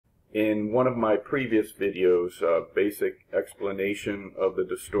In one of my previous videos, basic explanation of the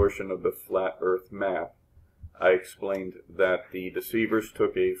distortion of the flat Earth map, I explained that the deceivers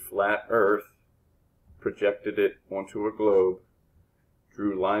took a flat Earth, projected it onto a globe,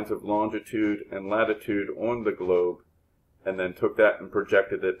 drew lines of longitude and latitude on the globe, and then took that and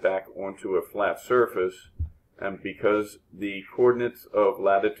projected it back onto a flat surface. And because the coordinates of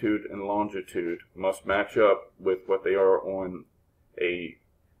latitude and longitude must match up with what they are on a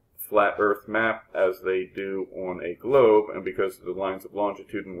flat Earth map as they do on a globe, and because the lines of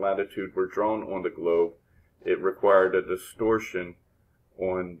longitude and latitude were drawn on the globe, it required a distortion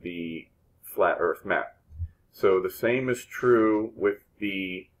on the flat Earth map. So the same is true with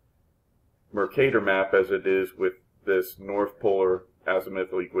the Mercator map as it is with this North Polar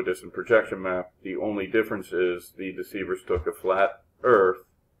azimuthal equidistant projection map. The only difference is the deceivers took a flat Earth,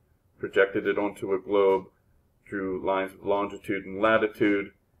 projected it onto a globe, drew lines of longitude and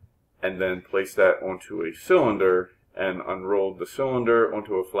latitude, and then placed that onto a cylinder and unrolled the cylinder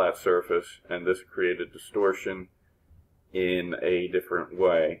onto a flat surface, and this created distortion in a different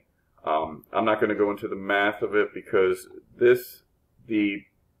way. I'm not going to go into the math of it because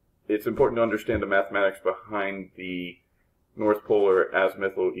it's important to understand the mathematics behind the North Polar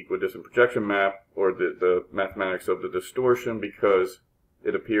azimuthal equidistant projection map, or the mathematics of the distortion, because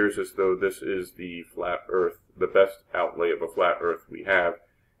it appears as though this is the flat Earth, the best outlay of a flat Earth we have.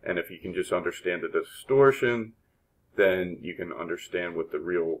 And if you can just understand the distortion, then you can understand what the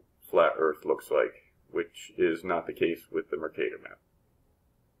real flat Earth looks like, which is not the case with the Mercator map.